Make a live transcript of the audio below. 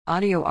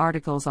Audio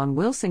articles on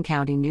Wilson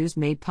County News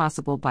made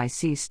possible by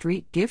C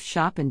Street Gift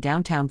Shop in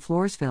downtown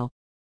Floresville.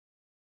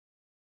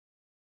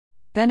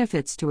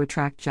 Benefits to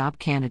attract job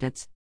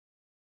candidates.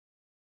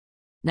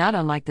 Not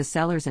unlike the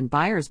sellers and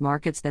buyers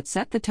markets that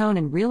set the tone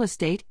in real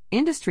estate,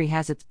 industry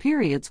has its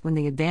periods when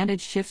the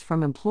advantage shifts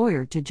from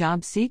employer to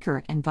job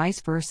seeker and vice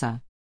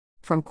versa.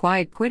 From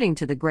quiet quitting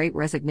to the Great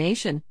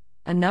Resignation,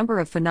 a number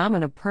of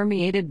phenomena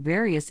permeated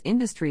various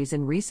industries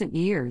in recent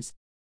years.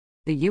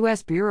 The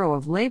U.S. Bureau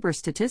of Labor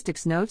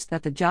Statistics notes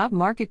that the job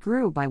market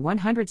grew by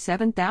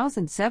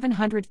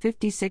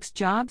 107,756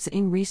 jobs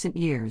in recent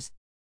years.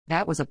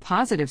 That was a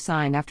positive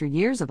sign after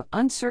years of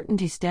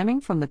uncertainty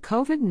stemming from the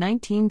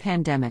COVID-19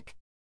 pandemic.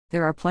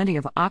 There are plenty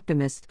of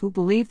optimists who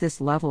believe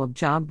this level of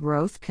job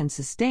growth can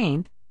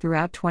sustain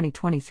throughout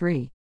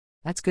 2023.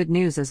 That's good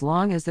news as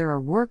long as there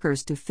are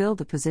workers to fill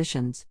the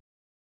positions.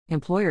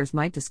 Employers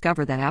might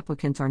discover that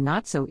applicants are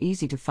not so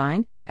easy to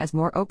find, as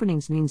more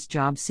openings means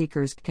job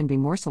seekers can be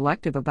more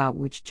selective about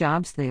which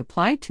jobs they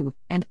apply to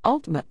and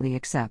ultimately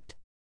accept.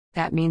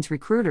 That means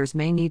recruiters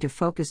may need to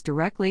focus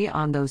directly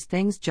on those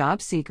things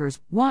job seekers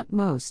want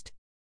most.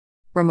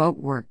 Remote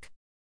work.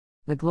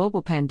 The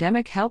global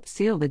pandemic helped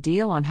seal the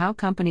deal on how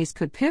companies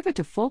could pivot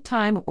to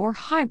full-time or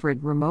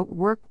hybrid remote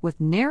work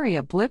with nary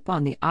a blip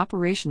on the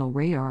operational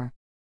radar.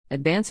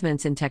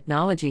 Advancements in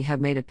technology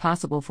have made it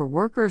possible for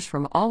workers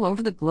from all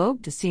over the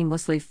globe to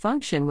seamlessly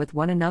function with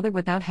one another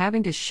without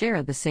having to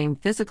share the same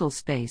physical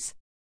space.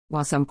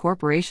 While some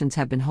corporations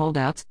have been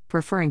holdouts,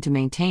 preferring to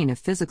maintain a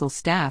physical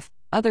staff,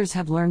 others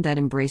have learned that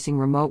embracing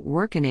remote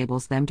work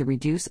enables them to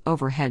reduce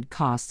overhead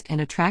costs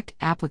and attract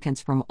applicants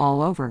from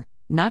all over,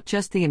 not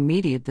just the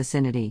immediate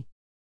vicinity.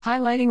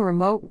 Highlighting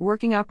remote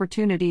working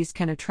opportunities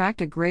can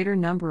attract a greater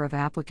number of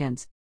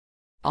applicants.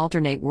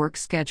 Alternate work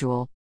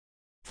schedule.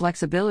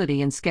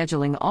 Flexibility in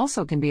scheduling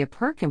also can be a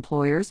perk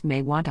employers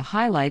may want to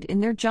highlight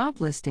in their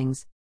job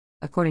listings.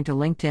 According to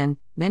LinkedIn,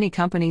 many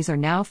companies are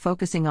now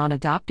focusing on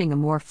adopting a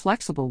more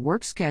flexible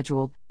work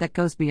schedule that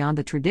goes beyond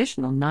the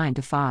traditional 9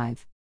 to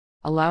 5.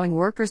 Allowing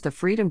workers the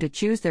freedom to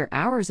choose their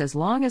hours as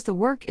long as the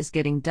work is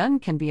getting done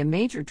can be a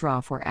major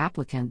draw for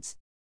applicants.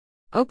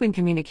 Open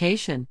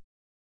communication.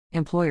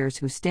 Employers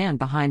who stand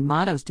behind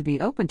mottos to be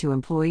open to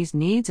employees'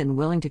 needs and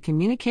willing to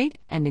communicate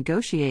and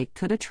negotiate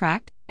could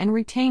attract and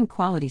retain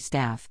quality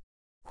staff.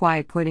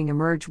 Quiet quitting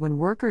emerged when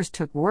workers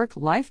took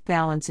work-life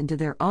balance into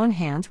their own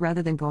hands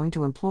rather than going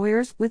to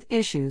employers with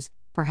issues,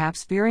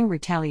 perhaps fearing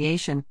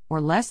retaliation or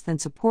less than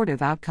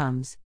supportive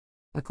outcomes.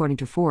 According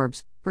to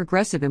Forbes,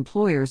 progressive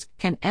employers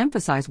can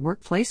emphasize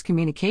workplace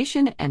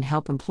communication and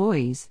help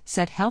employees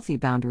set healthy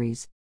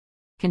boundaries.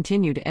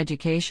 Continued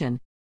education.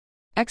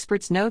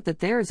 Experts note that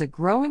there is a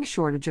growing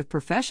shortage of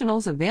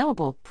professionals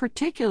available,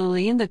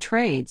 particularly in the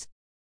trades.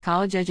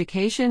 College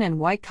education and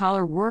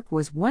white-collar work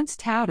was once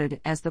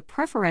touted as the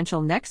preferential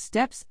next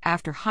steps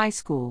after high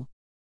school.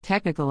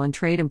 Technical and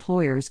trade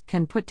employers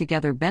can put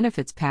together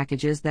benefits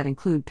packages that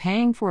include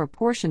paying for a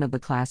portion of the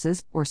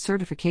classes or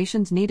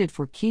certifications needed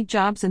for key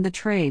jobs in the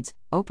trades,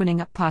 opening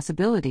up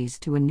possibilities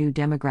to a new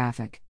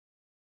demographic.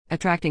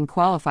 Attracting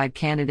qualified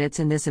candidates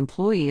in this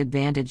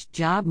employee-advantaged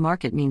job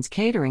market means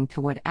catering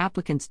to what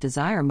applicants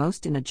desire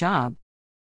most in a job,